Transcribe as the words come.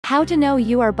How to know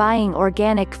you are buying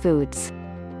organic foods.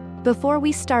 Before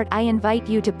we start, I invite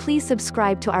you to please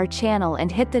subscribe to our channel and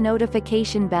hit the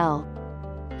notification bell.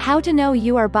 How to know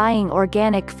you are buying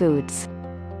organic foods.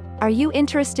 Are you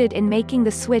interested in making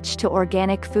the switch to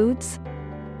organic foods?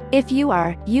 If you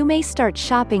are, you may start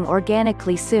shopping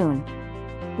organically soon.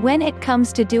 When it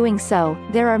comes to doing so,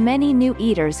 there are many new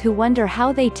eaters who wonder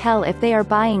how they tell if they are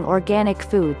buying organic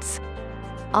foods.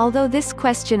 Although this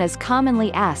question is commonly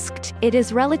asked, it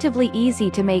is relatively easy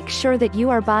to make sure that you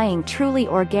are buying truly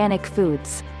organic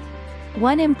foods.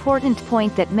 One important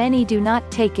point that many do not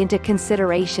take into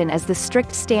consideration is the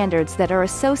strict standards that are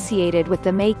associated with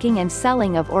the making and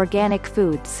selling of organic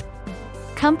foods.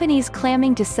 Companies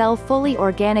claiming to sell fully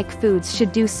organic foods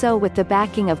should do so with the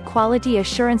backing of Quality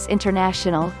Assurance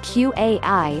International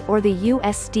 (QAI) or the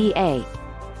USDA.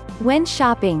 When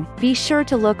shopping, be sure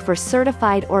to look for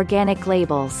certified organic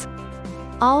labels.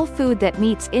 All food that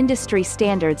meets industry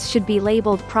standards should be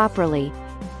labeled properly.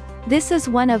 This is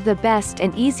one of the best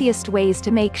and easiest ways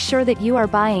to make sure that you are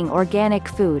buying organic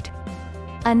food.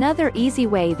 Another easy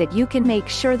way that you can make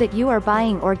sure that you are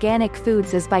buying organic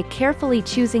foods is by carefully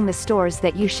choosing the stores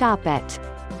that you shop at.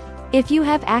 If you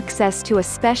have access to a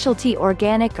specialty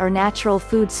organic or natural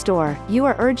food store, you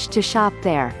are urged to shop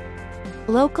there.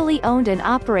 Locally owned and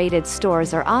operated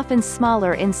stores are often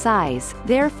smaller in size,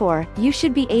 therefore, you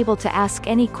should be able to ask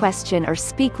any question or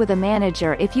speak with a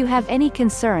manager if you have any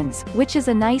concerns, which is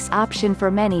a nice option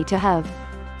for many to have.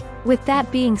 With that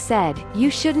being said, you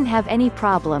shouldn't have any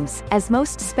problems, as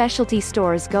most specialty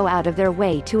stores go out of their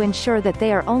way to ensure that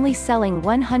they are only selling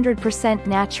 100%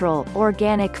 natural,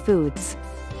 organic foods.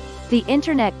 The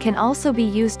internet can also be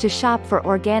used to shop for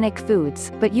organic foods,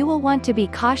 but you will want to be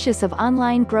cautious of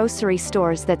online grocery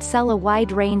stores that sell a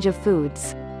wide range of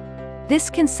foods. This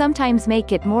can sometimes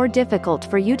make it more difficult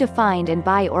for you to find and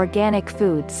buy organic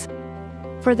foods.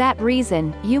 For that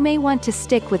reason, you may want to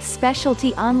stick with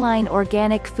specialty online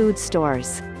organic food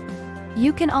stores.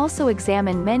 You can also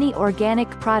examine many organic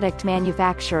product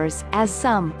manufacturers, as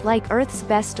some, like Earth's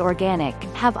Best Organic,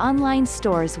 have online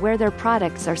stores where their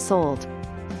products are sold.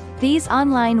 These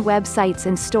online websites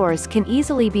and stores can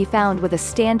easily be found with a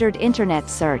standard internet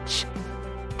search.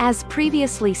 As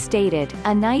previously stated,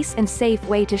 a nice and safe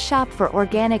way to shop for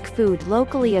organic food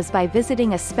locally is by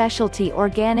visiting a specialty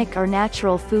organic or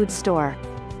natural food store.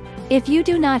 If you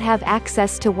do not have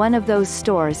access to one of those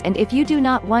stores and if you do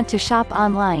not want to shop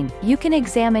online, you can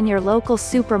examine your local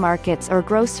supermarkets or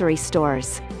grocery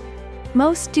stores.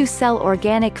 Most do sell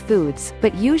organic foods,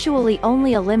 but usually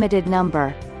only a limited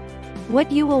number. What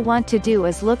you will want to do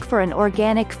is look for an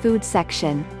organic food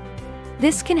section.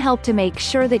 This can help to make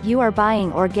sure that you are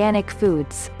buying organic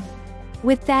foods.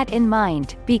 With that in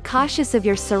mind, be cautious of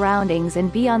your surroundings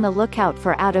and be on the lookout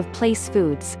for out-of-place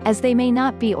foods, as they may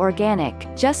not be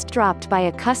organic, just dropped by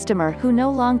a customer who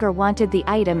no longer wanted the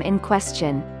item in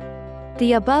question.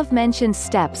 The above-mentioned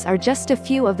steps are just a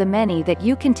few of the many that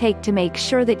you can take to make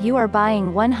sure that you are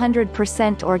buying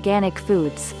 100% organic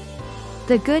foods.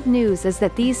 The good news is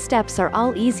that these steps are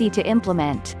all easy to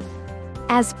implement.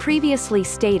 As previously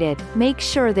stated, make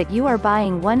sure that you are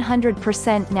buying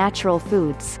 100% natural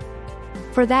foods.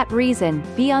 For that reason,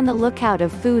 be on the lookout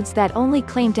of foods that only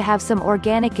claim to have some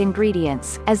organic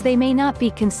ingredients, as they may not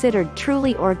be considered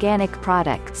truly organic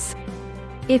products.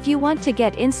 If you want to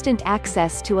get instant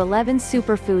access to 11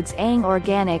 superfoods ANG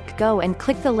Organic, go and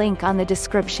click the link on the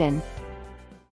description.